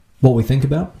What we think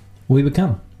about, we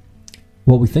become.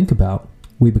 What we think about,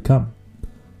 we become.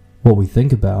 What we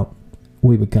think about,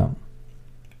 we become.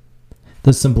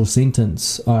 This simple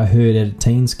sentence I heard at a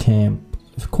teens camp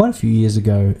quite a few years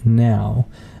ago now.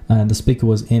 The speaker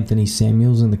was Anthony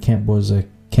Samuels, and the camp was a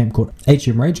camp called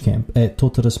HM Rage Camp at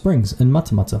Totara Springs in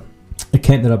Matamata. A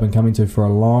camp that I've been coming to for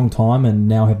a long time and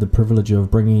now have the privilege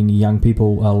of bringing young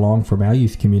people along from our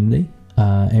youth community.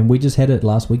 And we just had it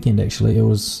last weekend, actually. It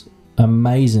was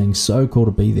amazing, so cool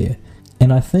to be there.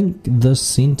 And I think this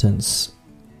sentence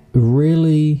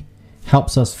really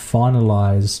helps us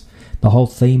finalize the whole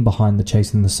theme behind the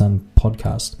Chasing the Sun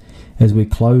podcast. As we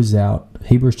close out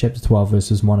Hebrews chapter 12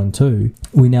 verses 1 and 2,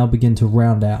 we now begin to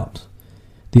round out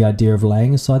the idea of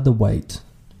laying aside the weight,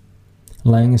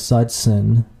 laying aside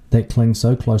sin that clings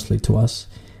so closely to us,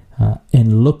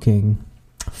 and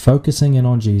focusing in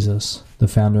on Jesus, the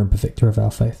founder and perfecter of our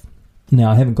faith.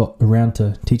 Now, I haven't got around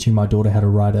to teaching my daughter how to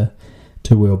ride a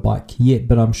two-wheel bike yet,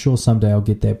 but I'm sure someday I'll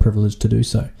get that privilege to do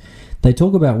so. They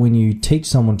talk about when you teach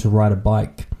someone to ride a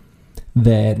bike,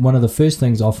 that one of the first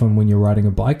things often when you're riding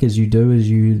a bike you're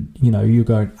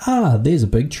going, there's a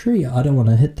big tree. I don't want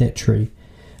to hit that tree.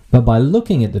 But by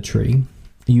looking at the tree,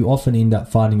 you often end up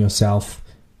finding yourself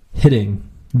hitting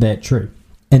that tree.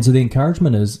 And so the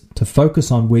encouragement is to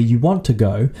focus on where you want to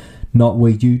go, not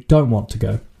where you don't want to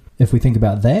go. If we think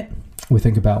about that, we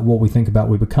think about what we think about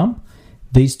we become.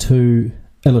 These two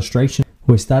illustrations,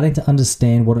 we're starting to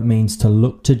understand what it means to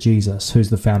look to Jesus, who's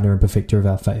the founder and perfecter of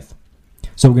our faith.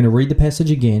 So we're going to read the passage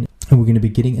again, and we're going to be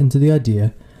getting into the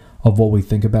idea of what we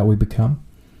think about we become,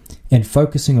 and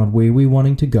focusing on where we're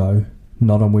wanting to go,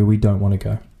 not on where we don't want to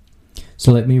go.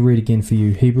 So let me read again for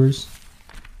you, Hebrews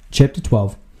chapter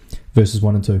 12, verses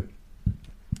 1 and 2.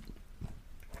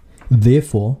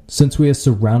 Therefore, since we are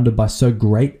surrounded by so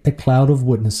great a cloud of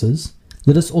witnesses,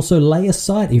 let us also lay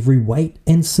aside every weight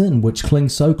and sin which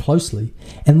clings so closely,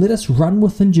 and let us run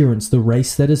with endurance the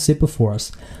race that is set before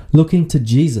us, looking to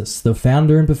Jesus, the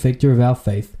founder and perfecter of our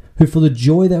faith, who for the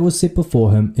joy that was set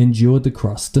before him endured the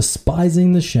cross,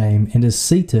 despising the shame, and is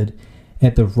seated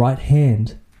at the right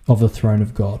hand of the throne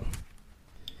of God.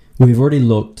 We've already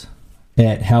looked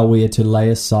at how we are to lay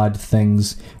aside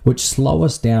things which slow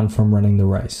us down from running the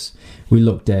race. We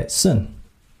looked at sin.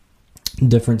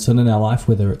 Different sin in our life,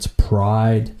 whether it's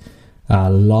pride,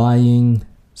 lying,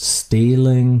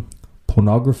 stealing,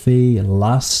 pornography,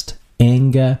 lust,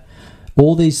 anger,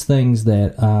 all these things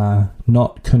that are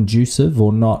not conducive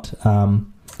or not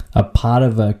a part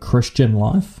of a Christian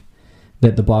life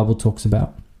that the Bible talks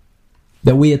about,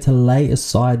 that we are to lay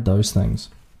aside those things.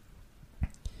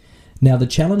 Now the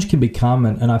challenge can become,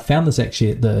 and I found this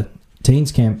actually at the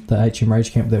teens camp, the HM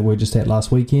Rage camp that we were just at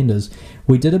last weekend, is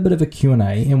we did a bit of a Q&A,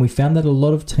 and we found that a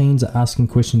lot of teens are asking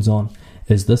questions on,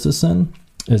 is this a sin?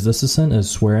 Is this a sin?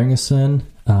 Is swearing a sin?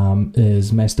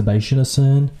 Is masturbation a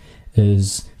sin?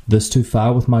 Is this too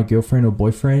far with my girlfriend or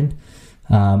boyfriend?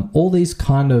 All these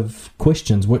kind of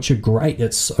questions, which are great.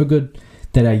 It's so good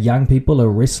that our young people are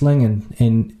wrestling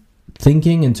and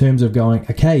thinking in terms of going,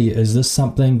 okay, is this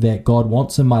something that God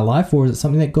wants in my life, or is it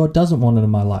something that God doesn't want in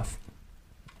my life?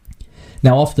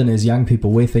 Now, often as young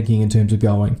people, we're thinking in terms of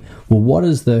going, well, what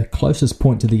is the closest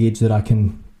point to the edge that I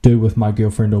can do with my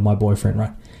girlfriend or my boyfriend,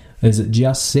 right? Is it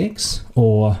just sex,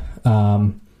 or,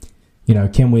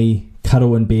 can we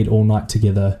cuddle in bed all night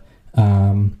together?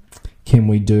 Can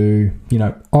we do,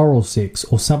 oral sex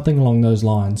or something along those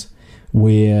lines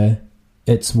where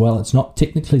it's not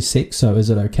technically sex, so is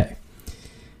it okay?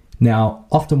 Now,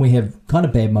 often we have kind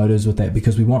of bad motives with that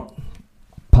because we want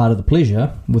part of the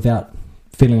pleasure without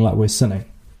feeling like we're sinning.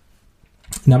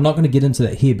 Now, I'm not going to get into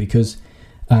that here because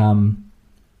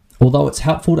although it's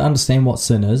helpful to understand what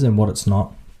sin is and what it's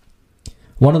not,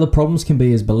 one of the problems can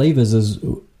be as believers is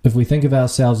if we think of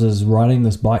ourselves as riding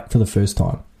this bike for the first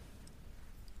time,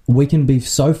 we can be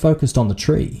so focused on the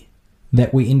tree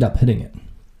that we end up hitting it.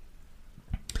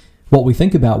 What we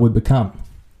think about, we become.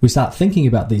 We start thinking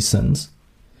about these sins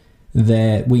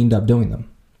that we end up doing them.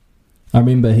 I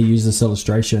remember he used this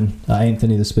illustration,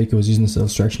 Anthony the speaker was using this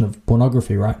illustration of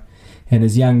pornography, right? And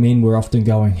as young men, we're often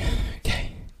going,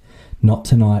 okay, not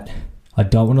tonight. I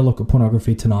don't want to look at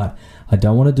pornography tonight. I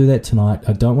don't want to do that tonight.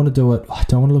 I don't want to do it. I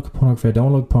don't want to look at pornography. I don't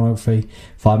want to look at pornography.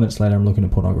 5 minutes later, I'm looking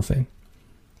at pornography.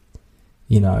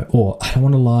 Or I don't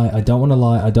want to lie. I don't want to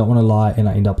lie. I don't want to lie. And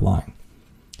I end up lying.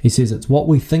 He says it's what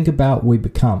we think about, we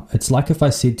become. It's like if I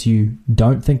said to you,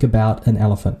 don't think about an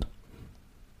elephant.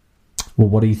 Well,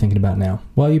 what are you thinking about now?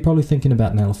 Well, you're probably thinking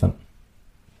about an elephant.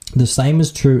 The same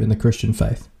is true in the Christian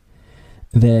faith.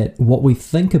 That what we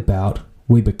think about,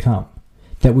 we become.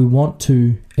 That we want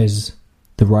to, as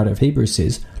the writer of Hebrews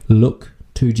says, look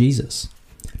to Jesus.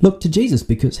 look to Jesus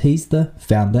because he's the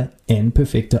founder and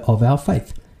perfecter of our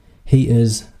faith. He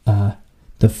is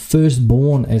the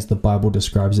firstborn, as the Bible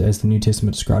describes it, as the New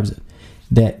Testament describes it,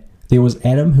 that there was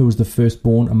Adam who was the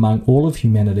firstborn among all of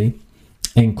humanity,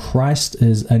 and Christ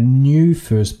is a new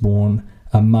firstborn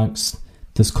amongst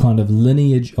this kind of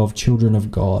lineage of children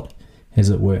of God, as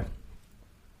it were.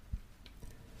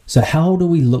 So how do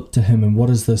we look to him, and what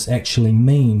does this actually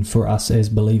mean for us as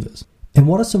believers? And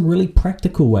what are some really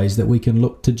practical ways that we can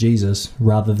look to Jesus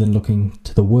rather than looking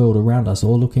to the world around us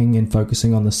or looking and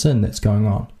focusing on the sin that's going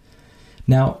on?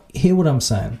 Now, hear what I'm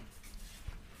saying.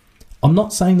 I'm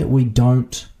not saying that we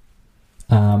don't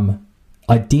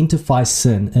identify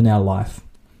sin in our life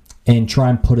and try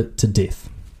and put it to death.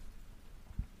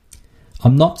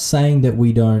 I'm not saying that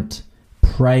we don't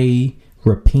pray,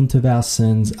 repent of our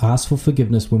sins, ask for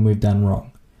forgiveness when we've done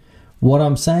wrong. What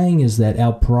I'm saying is that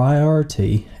our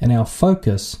priority and our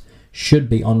focus should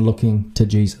be on looking to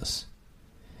Jesus.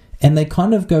 And they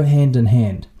kind of go hand in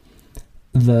hand.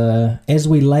 As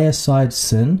we lay aside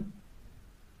sin,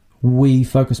 we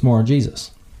focus more on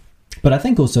Jesus. But I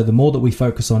think also the more that we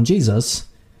focus on Jesus,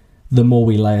 the more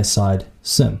we lay aside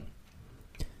sin.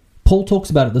 Paul talks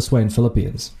about it this way in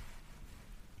Philippians.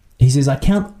 He says, I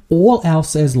count all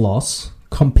else as loss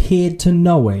compared to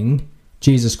knowing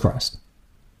Jesus Christ.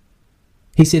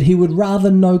 He said he would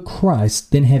rather know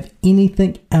Christ than have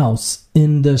anything else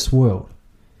in this world.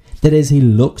 That as he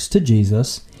looks to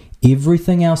Jesus,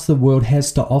 everything else the world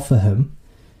has to offer him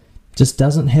just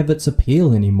doesn't have its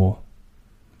appeal anymore.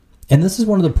 And this is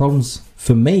one of the problems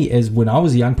for me as when I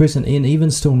was a young person, and even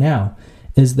still now,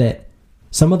 is that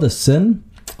some of the sin,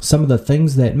 some of the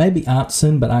things that maybe aren't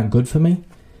sin but aren't good for me,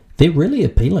 they're really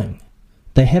appealing.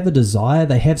 They have a desire,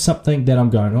 they have something that I'm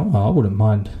going, I wouldn't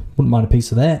mind a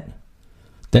piece of that.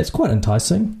 That's quite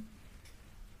enticing.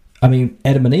 I mean,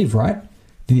 Adam and Eve, right?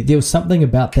 There was something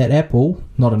about that apple,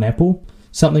 not an apple,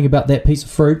 something about that piece of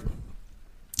fruit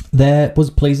that was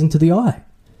pleasing to the eye,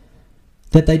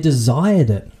 that they desired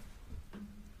it.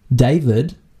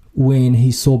 David, when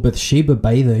he saw Bathsheba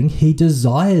bathing, he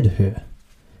desired her.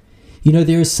 You know,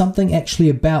 there is something actually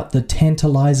about the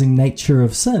tantalizing nature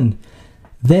of sin,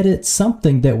 that it's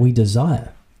something that we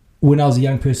desire. When I was a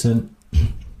young person,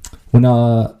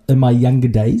 in my younger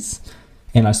days,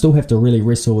 and I still have to really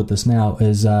wrestle with this now,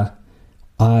 is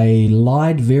I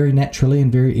lied very naturally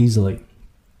and very easily.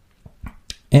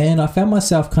 And I found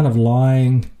myself kind of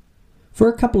lying for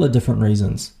a couple of different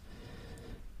reasons.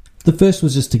 The first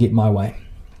was just to get my way.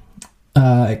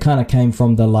 It kind of came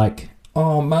from the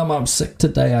Mum, I'm sick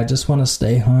today, I just want to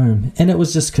stay home. And it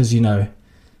was just because, you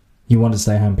want to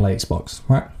stay home and play Xbox,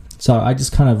 right? So I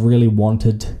just kind of really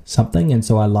wanted something, and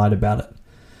so I lied about it.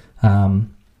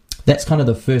 That's kind of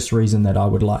the first reason that I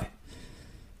would lie.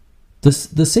 The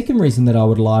second reason that I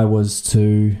would lie was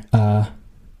to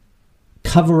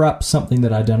cover up something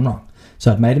that I'd done wrong.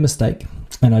 So I'd made a mistake,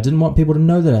 and I didn't want people to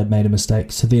know that I'd made a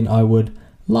mistake, so then I would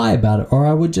lie about it, or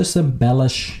I would just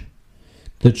embellish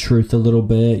the truth a little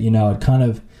bit. I'd kind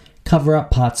of cover up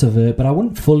parts of it, but I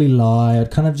wouldn't fully lie. I'd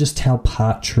kind of just tell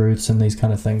part truths and these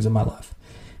kind of things in my life.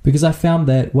 Because I found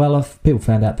that, if people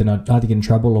found out, then I'd either get in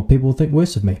trouble or people would think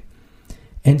worse of me.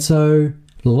 And so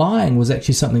lying was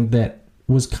actually something that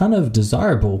was kind of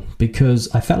desirable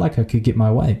because I felt like I could get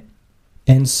my way.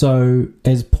 And so,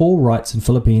 as Paul writes in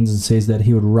Philippians and says that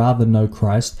he would rather know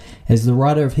Christ, as the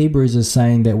writer of Hebrews is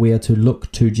saying that we are to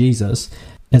look to Jesus,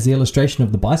 as the illustration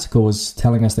of the bicycle is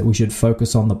telling us that we should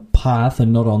focus on the path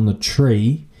and not on the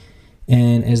tree,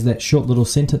 and as that short little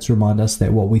sentence reminds us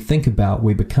that what we think about,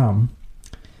 we become,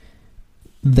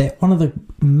 that one of the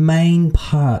main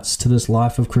parts to this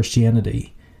life of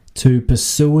Christianity, to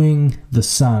pursuing the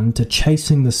Son, to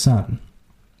chasing the Son,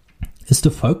 is to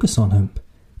focus on Him,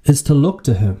 is to look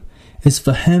to Him, is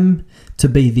for Him to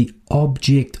be the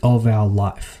object of our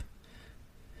life.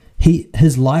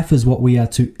 His life is what we are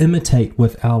to imitate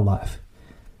with our life.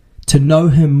 To know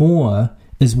Him more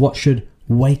is what should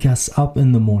wake us up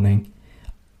in the morning.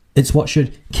 It's what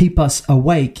should keep us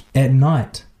awake at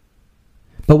night.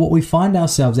 But what we find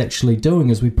ourselves actually doing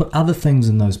is we put other things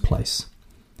in those places.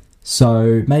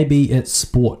 So maybe it's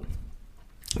sport.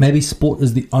 Maybe sport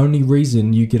is the only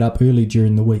reason you get up early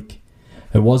during the week.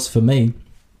 It was for me.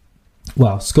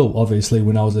 Well, school, obviously,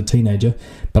 when I was a teenager.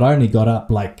 But I only got up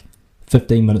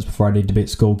 15 minutes before I needed to be at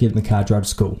school, get in the car, drive to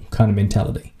school kind of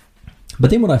mentality. But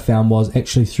then what I found was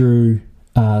actually through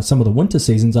some of the winter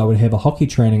seasons, I would have a hockey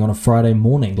training on a Friday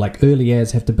morning. Early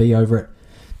as have to be over at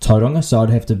Tauranga, so I'd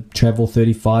have to travel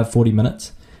 35, 40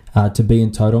 minutes to be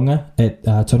in Tauranga at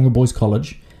Tauranga Boys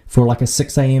College for a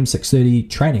 6 a.m., 6:30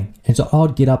 training. And so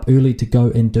I'd get up early to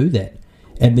go and do that.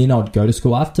 And then I'd go to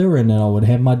school after, and then I would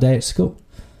have my day at school.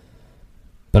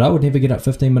 But I would never get up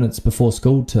 15 minutes before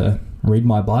school to read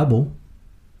my Bible,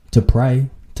 to pray,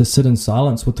 to sit in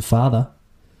silence with the Father.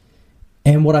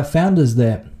 And what I found is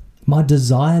that my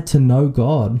desire to know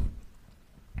God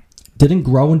didn't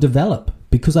grow and develop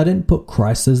because I didn't put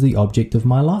Christ as the object of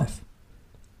my life.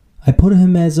 I put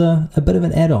him as a bit of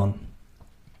an add-on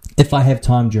if I have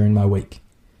time during my week.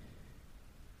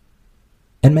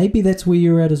 And maybe that's where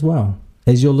you're at as well.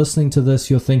 As you're listening to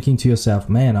this, you're thinking to yourself,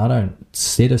 man, I don't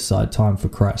set aside time for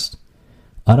Christ.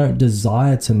 I don't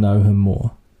desire to know him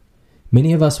more.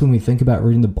 Many of us, when we think about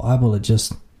reading the Bible,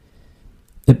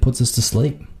 it puts us to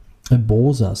sleep. It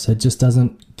bores us. It just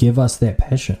doesn't give us that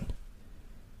passion.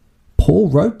 Paul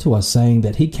wrote to us saying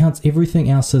that he counts everything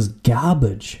else as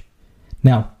garbage.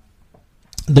 Now,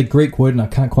 the Greek word, and I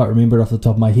can't quite remember it off the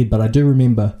top of my head, but I do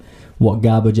remember what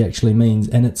garbage actually means,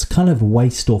 and it's kind of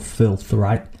waste or filth,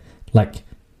 right? Like,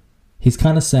 he's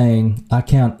kind of saying, I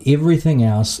count everything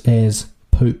else as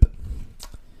poop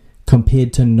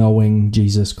compared to knowing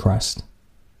Jesus Christ.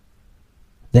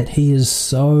 That he is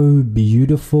so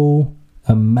beautiful,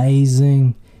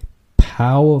 amazing,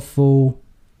 powerful.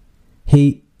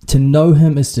 To know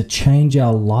him is to change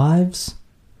our lives.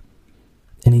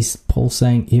 And Paul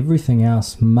saying everything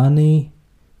else, money,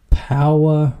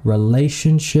 power,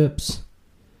 relationships,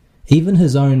 even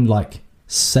his own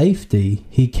safety,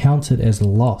 he counted as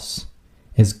loss,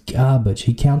 as garbage.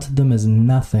 He counted them as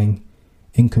nothing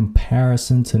in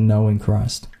comparison to knowing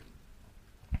Christ.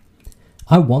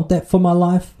 I want that for my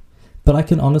life, but I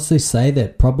can honestly say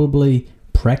that probably,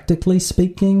 practically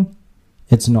speaking,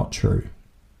 it's not true.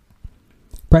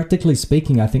 Practically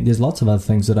speaking, I think there's lots of other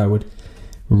things that I would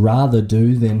rather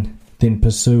do than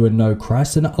pursue and know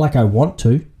Christ. And I want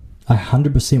to. I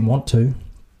 100% want to.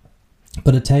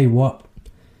 But I tell you what,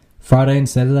 Friday and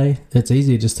Saturday, it's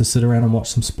easier just to sit around and watch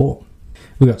some sport.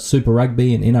 We've got Super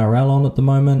Rugby and NRL on at the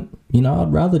moment.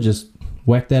 I'd rather just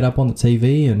whack that up on the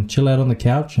TV and chill out on the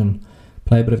couch and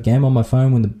play a bit of game on my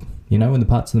phone when the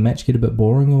parts of the match get a bit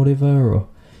boring or whatever, or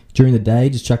during the day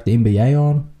just chuck the NBA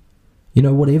on.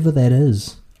 Whatever that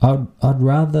is. I'd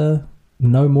rather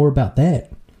know more about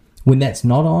that. When that's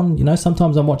not on,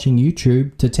 sometimes I'm watching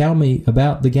YouTube to tell me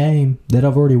about the game that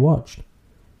I've already watched.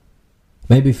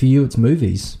 Maybe for you it's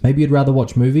movies. Maybe you'd rather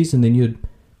watch movies and then you'd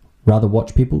rather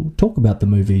watch people talk about the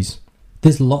movies.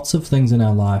 There's lots of things in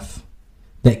our life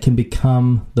that can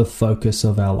become the focus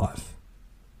of our life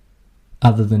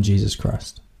other than Jesus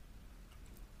Christ.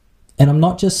 And I'm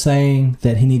not just saying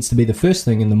that he needs to be the first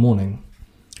thing in the morning.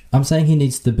 I'm saying he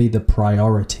needs to be the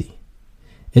priority.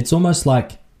 It's almost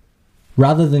like,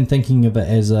 rather than thinking of it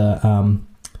as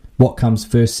what comes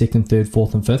first, second, third,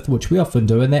 fourth, and fifth, which we often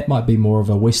do, and that might be more of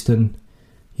a Western,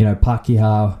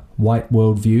 Pākehā white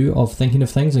world view of thinking of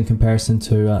things in comparison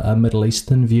to a Middle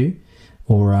Eastern view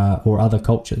or other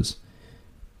cultures,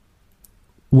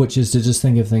 which is to just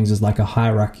think of things as like a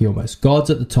hierarchy almost. God's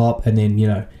at the top, and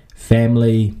then,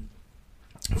 family,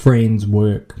 friends,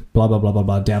 work, blah, blah, blah, blah,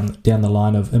 blah, down the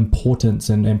line of importance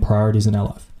and priorities in our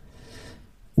life.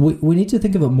 We need to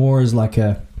think of it more as like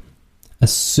a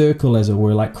circle, as it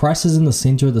were. Like Christ is in the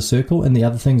center of the circle and the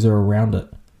other things are around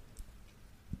it.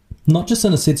 Not just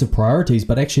in a sense of priorities,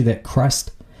 but actually that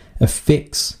Christ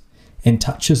affects and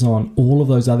touches on all of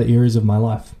those other areas of my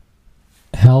life.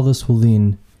 How this will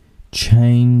then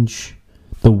change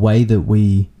the way that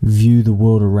we view the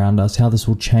world around us, how this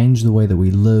will change the way that we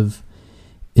live,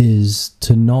 is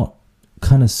to not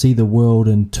kind of see the world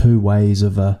in two ways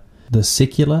of the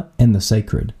secular and the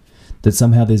sacred. That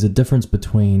somehow there's a difference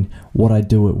between what I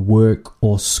do at work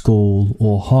or school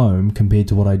or home compared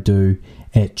to what I do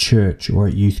at church or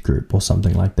at youth group or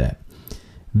something like that.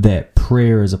 That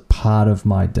prayer is a part of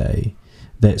my day.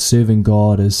 That serving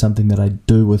God is something that I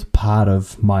do with part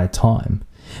of my time.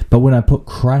 But when I put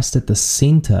Christ at the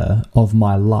center of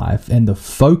my life and the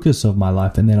focus of my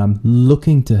life, and then I'm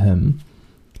looking to him,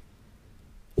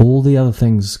 all the other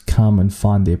things come and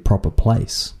find their proper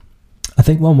place. I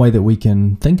think one way that we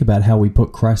can think about how we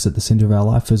put Christ at the center of our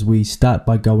life is we start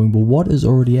by going, well, what is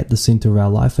already at the center of our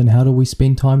life and how do we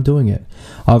spend time doing it?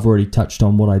 I've already touched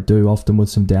on what I do often with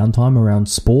some downtime around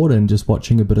sport and just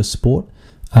watching a bit of sport.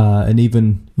 And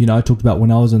even, I talked about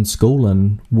when I was in school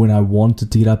and when I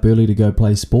wanted to get up early to go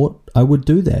play sport, I would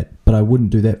do that, but I wouldn't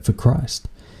do that for Christ.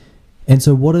 And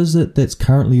so what is it that's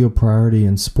currently your priority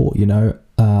in sport?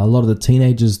 A lot of the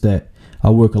teenagers that I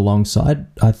work alongside,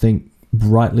 I think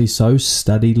rightly so,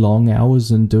 study long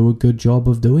hours and do a good job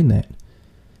of doing that.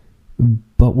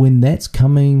 But when that's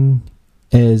coming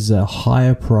as a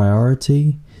higher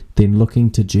priority than looking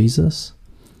to Jesus,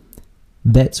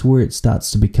 that's where it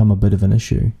starts to become a bit of an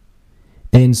issue.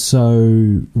 And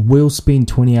so we'll spend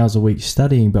 20 hours a week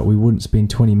studying, but we wouldn't spend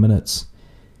 20 minutes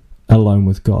alone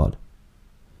with God.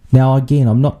 Now, again,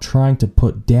 I'm not trying to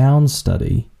put down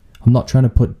study. I'm not trying to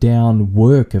put down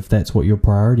work if that's what your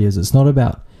priority is. It's not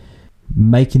about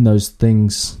making those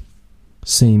things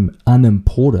seem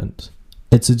unimportant.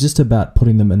 It's just about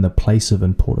putting them in the place of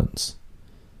importance.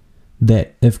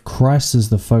 That if Christ is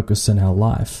the focus in our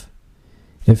life,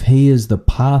 if He is the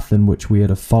path in which we are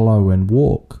to follow and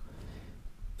walk,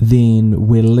 then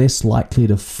we're less likely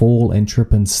to fall and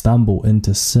trip and stumble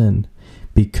into sin,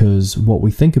 because what we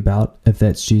think about, if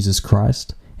that's Jesus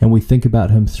Christ, and we think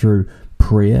about Him through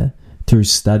prayer, through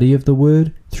study of the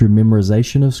Word, through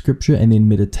memorization of Scripture, and then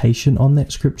meditation on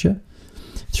that Scripture,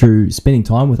 through spending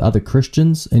time with other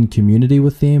Christians in community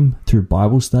with them, through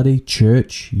Bible study,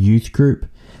 church, youth group,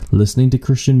 listening to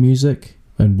Christian music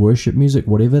and worship music,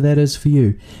 whatever that is for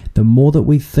you, the more that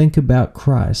we think about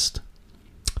Christ,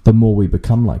 the more we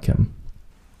become like Him.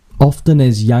 Often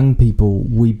as young people,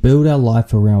 we build our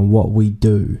life around what we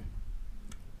do.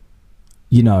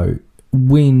 You know,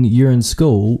 when you're in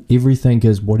school, everything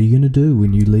is, what are you going to do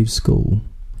when you leave school?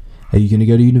 Are you going to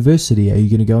go to university? Are you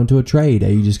going to go into a trade?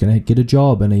 Are you just going to get a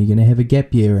job? And are you going to have a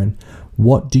gap year? And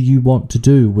what do you want to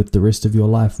do with the rest of your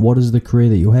life? What is the career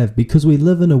that you have? Because we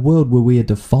live in a world where we are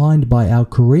defined by our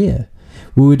career.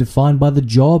 We were defined by the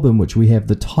job in which we have,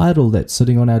 the title that's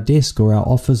sitting on our desk or our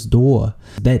office door.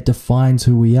 That defines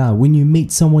who we are. When you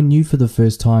meet someone new for the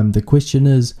first time, the question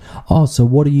is, so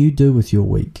what do you do with your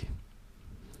week?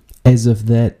 As if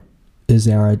that is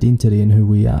our identity and who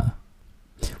we are.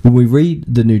 When we read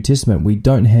the New Testament, we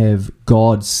don't have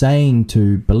God saying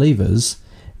to believers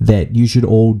that you should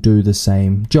all do the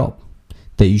same job,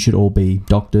 that you should all be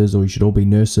doctors or you should all be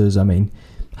nurses. I mean,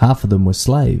 half of them were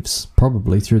slaves.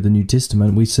 Probably through the New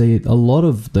Testament, we see a lot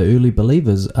of the early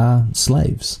believers are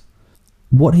slaves.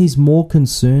 What He's more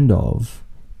concerned of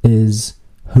is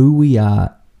who we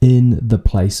are in the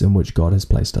place in which God has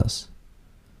placed us.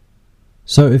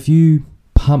 So if you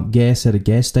pump gas at a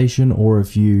gas station, or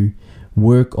if you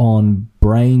work on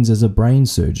brains as a brain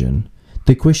surgeon,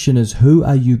 the question is, who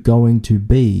are you going to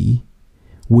be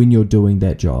when you're doing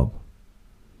that job?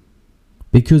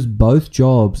 Because both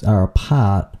jobs are a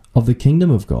part of the kingdom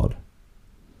of God.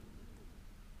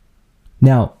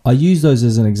 Now, I use those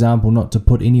as an example not to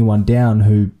put anyone down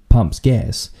who pumps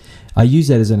gas. I use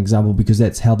that as an example because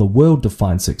that's how the world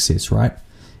defines success, right?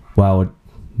 Well, a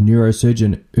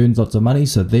neurosurgeon earns lots of money,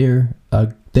 so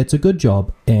that's a good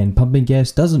job, and pumping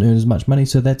gas doesn't earn as much money,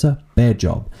 so that's a bad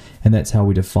job, and that's how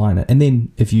we define it. And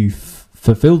then if you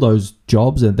fulfill those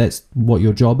jobs and that's what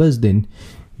your job is, then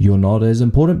you're not as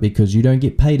important because you don't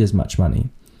get paid as much money.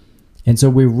 And so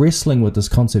we're wrestling with this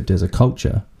concept as a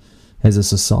culture, as a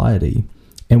society,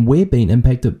 and we're being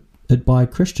impacted by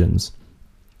Christians,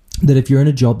 that if you're in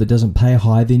a job that doesn't pay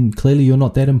high, then clearly you're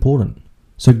not that important.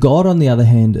 So God, on the other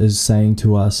hand, is saying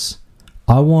to us,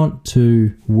 I want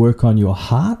to work on your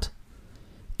heart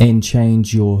and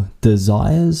change your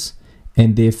desires,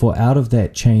 and therefore out of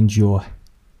that change your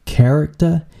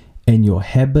character and your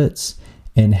habits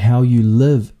and how you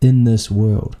live in this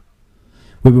world.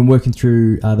 We've been working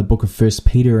through the book of 1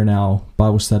 Peter in our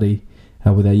Bible study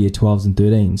with our year 12s and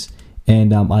 13s,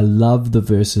 and I love the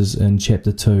verses in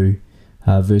chapter 2,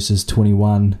 verses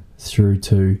 21 through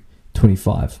to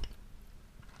 25,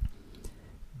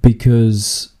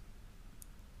 because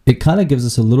it kind of gives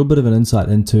us a little bit of an insight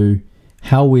into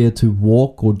how we are to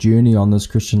walk or journey on this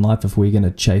Christian life if we're going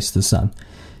to chase the sun.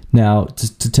 Now,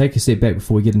 to take a step back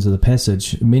before we get into the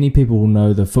passage, many people will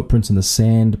know the Footprints in the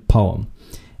Sand poem.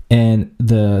 And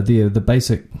the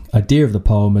basic idea of the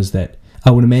poem is that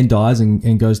when a man dies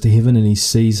and goes to heaven and he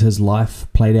sees his life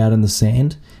played out in the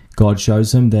sand, God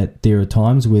shows him that there are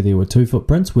times where there were two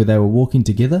footprints, where they were walking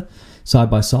together side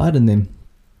by side, and then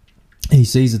he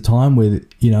sees a time where,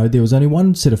 there was only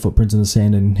one set of footprints in the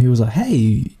sand, and he was like,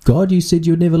 hey, God, you said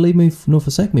you would never leave me nor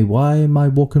forsake me. Why am I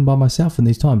walking by myself in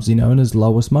these times, in his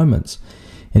lowest moments?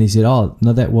 And he said, oh,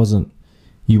 no, that wasn't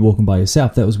you walking by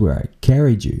yourself. That was where I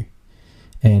carried you.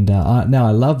 And now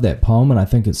I love that poem, and I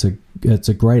think it's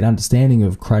a great understanding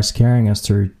of Christ carrying us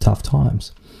through tough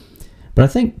times. But I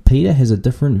think Peter has a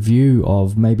different view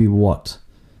of maybe what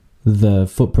the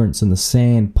Footprints in the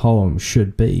Sand poem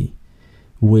should be,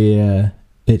 where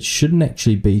it shouldn't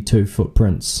actually be two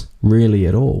footprints really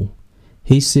at all.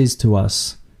 He says to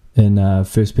us in 1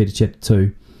 Peter chapter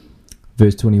 2,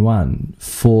 verse 21,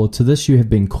 "For to this you have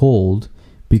been called,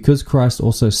 because Christ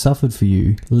also suffered for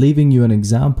you, leaving you an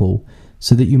example,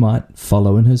 so that you might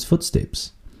follow in his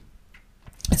footsteps."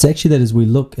 It's actually that as we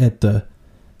look at the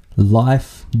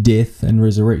life, death, and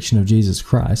resurrection of Jesus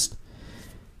Christ,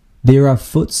 There are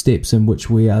footsteps in which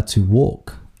we are to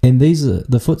walk. And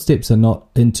the footsteps are not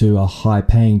into a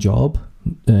high-paying job,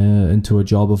 into a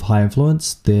job of high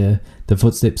influence. The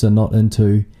footsteps are not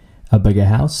into a bigger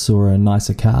house or a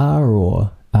nicer car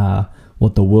or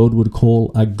what the world would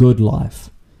call a good life.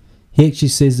 He actually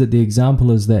says that the example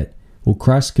is that, well,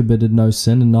 Christ committed no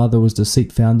sin and neither was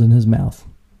deceit found in his mouth.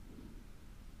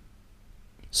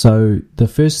 So the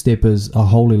first step is a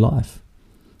holy life.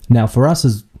 Now, for us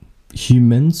as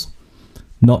humans,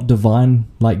 not divine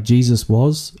like Jesus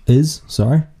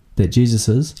that Jesus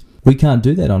is, we can't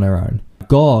do that on our own.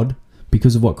 God,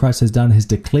 because of what Christ has done, has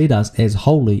declared us as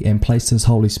holy and placed his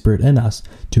Holy Spirit in us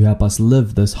to help us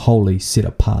live this holy,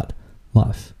 set-apart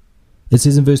life. It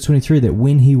says in verse 23 that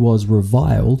when he was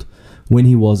reviled, when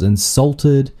he was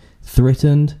insulted,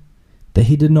 threatened, that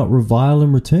he did not revile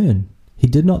in return. He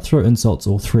did not throw insults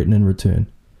or threaten in return.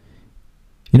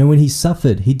 When he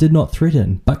suffered, he did not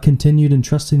threaten, but continued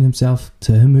entrusting himself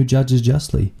to him who judges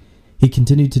justly. He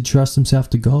continued to trust himself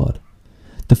to God.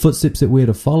 The footsteps that we're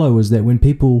to follow is that when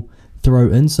people throw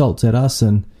insults at us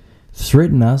and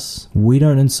threaten us, we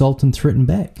don't insult and threaten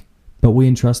back, but we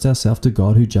entrust ourselves to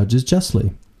God who judges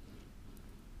justly.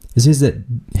 It says that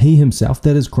he himself,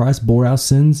 that is Christ, bore our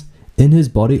sins in his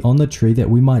body on the tree that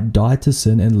we might die to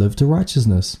sin and live to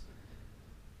righteousness.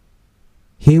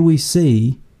 Here we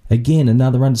see, again,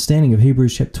 another understanding of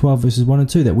Hebrews chapter 12, verses 1 and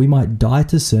 2, that we might die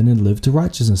to sin and live to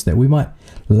righteousness, that we might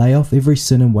lay off every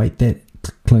sin and weight that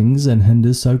clings and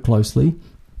hinders so closely,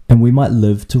 and we might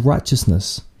live to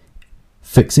righteousness,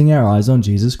 fixing our eyes on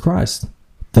Jesus Christ,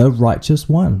 the righteous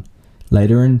one.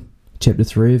 Later in chapter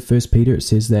 3 of 1 Peter, it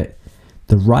says that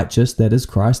the righteous, that is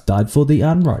Christ, died for the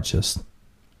unrighteous.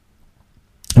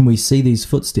 And we see these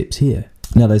footsteps here.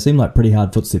 Now, they seem like pretty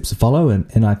hard footsteps to follow,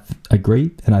 and I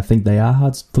agree, and I think they are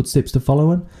hard footsteps to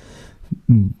follow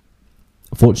in.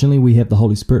 Fortunately, we have the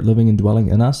Holy Spirit living and dwelling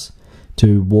in us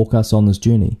to walk us on this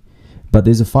journey. But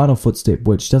there's a final footstep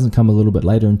which doesn't come a little bit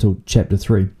later until chapter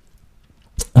 3.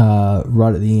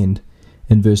 Right at the end,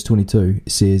 in verse 22,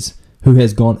 it says, who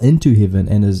has gone into heaven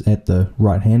and is at the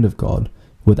right hand of God,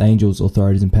 with angels,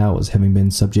 authorities, and powers having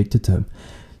been subjected to him.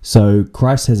 So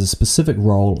Christ has a specific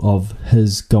role of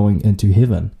his going into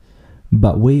heaven,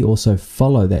 but we also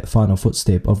follow that final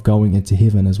footstep of going into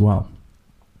heaven as well.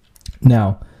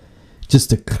 Now,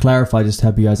 just to clarify, just to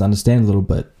help you guys understand a little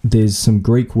bit, there's some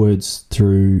Greek words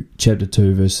through chapter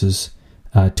 2, verses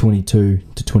 22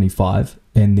 to 25,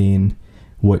 and then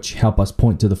which help us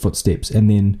point to the footsteps, and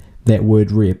then that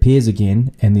word reappears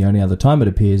again, and the only other time it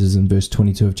appears is in verse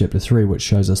 22 of chapter 3, which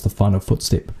shows us the final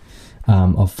footstep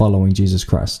of following Jesus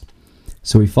Christ.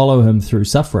 So we follow him through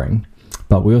suffering,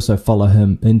 but we also follow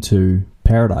him into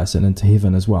paradise and into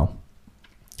heaven as well,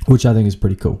 which I think is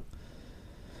pretty cool.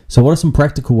 So what are some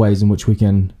practical ways in which we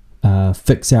can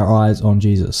fix our eyes on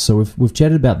Jesus? So we've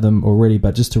chatted about them already,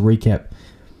 but just to recap,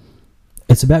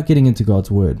 it's about getting into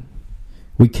God's word.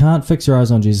 We can't fix our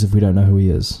eyes on Jesus if we don't know who he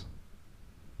is.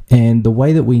 And the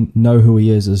way that we know who he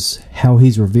is how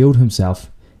he's revealed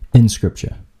himself in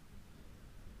Scripture.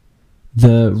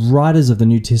 The writers of the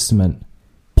New Testament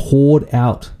poured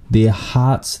out their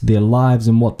hearts, their lives,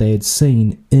 and what they had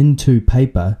seen into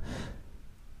paper,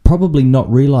 probably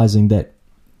not realizing that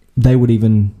they would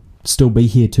even still be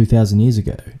here 2,000 years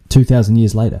ago, 2,000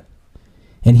 years later.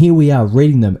 And here we are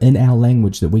reading them in our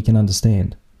language that we can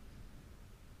understand.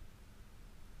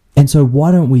 And so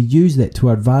why don't we use that to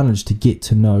our advantage to get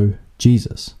to know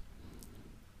Jesus?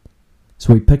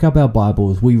 So we pick up our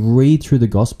Bibles, we read through the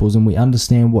Gospels, and we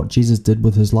understand what Jesus did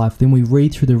with his life. Then we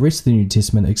read through the rest of the New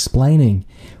Testament, explaining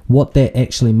what that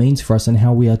actually means for us and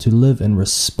how we are to live in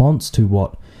response to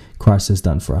what Christ has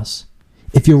done for us.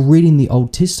 If you're reading the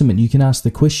Old Testament, you can ask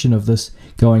the question of this,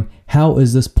 going, how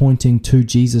is this pointing to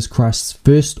Jesus Christ's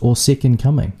first or second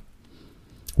coming?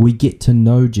 We get to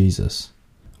know Jesus.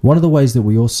 One of the ways that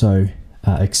we also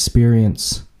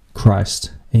experience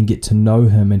Christ and get to know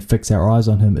him and fix our eyes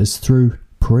on him is through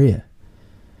prayer.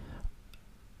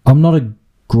 I'm not a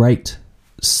great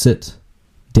sit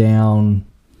down,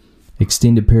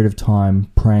 extended period of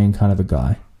time praying kind of a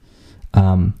guy.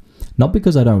 Not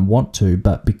because I don't want to,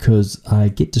 but because I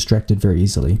get distracted very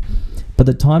easily. But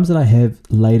the times that I have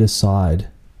laid aside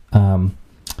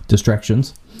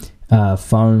distractions,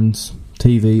 phones,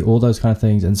 TV, all those kind of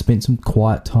things, and spent some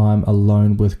quiet time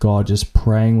alone with God, just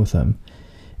praying with him,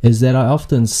 is that I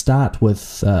often start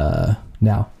with, I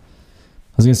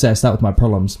start with my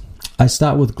problems. I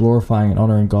start with glorifying and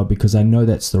honoring God because I know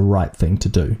that's the right thing to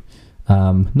do.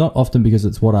 Not often because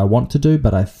it's what I want to do,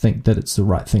 but I think that it's the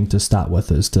right thing to start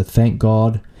with, is to thank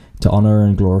God, to honor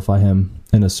and glorify him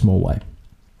in a small way.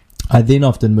 I then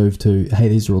often move to, hey,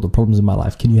 these are all the problems in my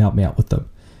life. Can you help me out with them?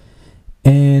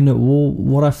 And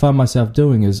what I find myself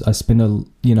doing is I spend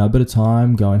a bit of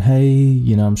time going, hey,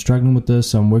 I'm struggling with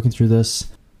this. I'm working through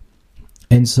this.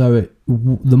 And so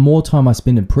the more time I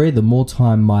spend in prayer, the more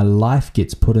time my life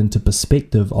gets put into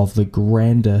perspective of the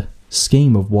grander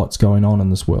scheme of what's going on in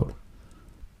this world.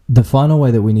 The final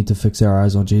way that we need to fix our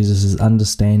eyes on Jesus is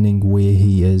understanding where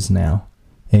he is now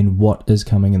and what is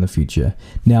coming in the future.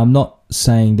 Now, I'm not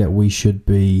saying that we should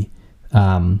be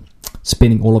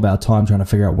spending all of our time trying to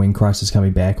figure out when Christ is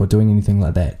coming back or doing anything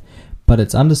like that. But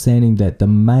it's understanding that the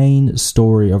main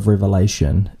story of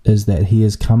Revelation is that he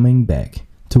is coming back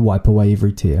to wipe away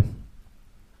every tear.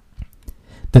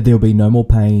 That there'll be no more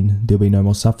pain, there'll be no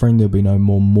more suffering, there'll be no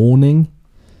more mourning,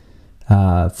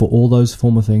 for all those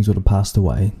former things would have passed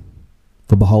away.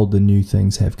 For behold, the new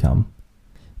things have come.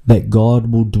 That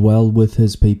God will dwell with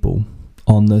his people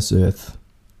on this earth.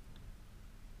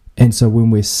 And so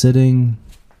when we're sitting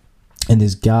and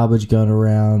there's garbage going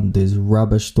around, there's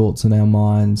rubbish thoughts in our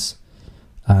minds,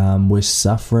 we're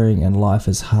suffering and life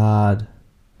is hard,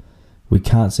 we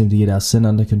can't seem to get our sin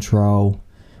under control,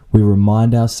 we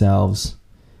remind ourselves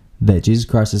that Jesus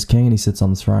Christ is King and he sits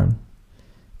on the throne.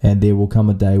 And there will come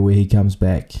a day where he comes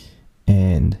back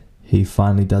and he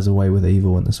finally does away with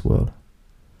evil in this world.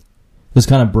 This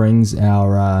kind of brings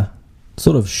our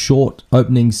sort of short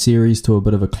opening series to a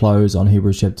bit of a close on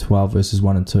Hebrews chapter 12 verses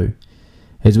 1 and 2.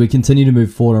 As we continue to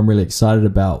move forward, I'm really excited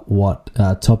about what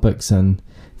topics and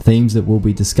themes that we'll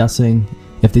be discussing.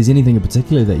 If there's anything in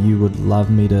particular that you would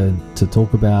love me to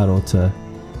talk about or to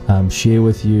share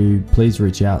with you, please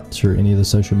reach out through any of the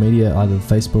social media, either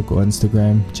Facebook or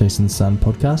Instagram, Chasing the Sun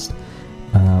Podcast,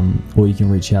 or you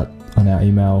can reach out on our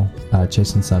email,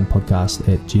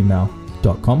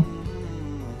 chasingthesunpodcast@gmail.com.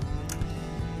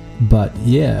 But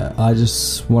yeah, I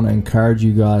just want to encourage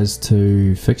you guys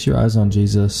to fix your eyes on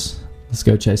Jesus. Let's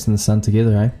go chasing the sun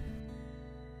together, eh?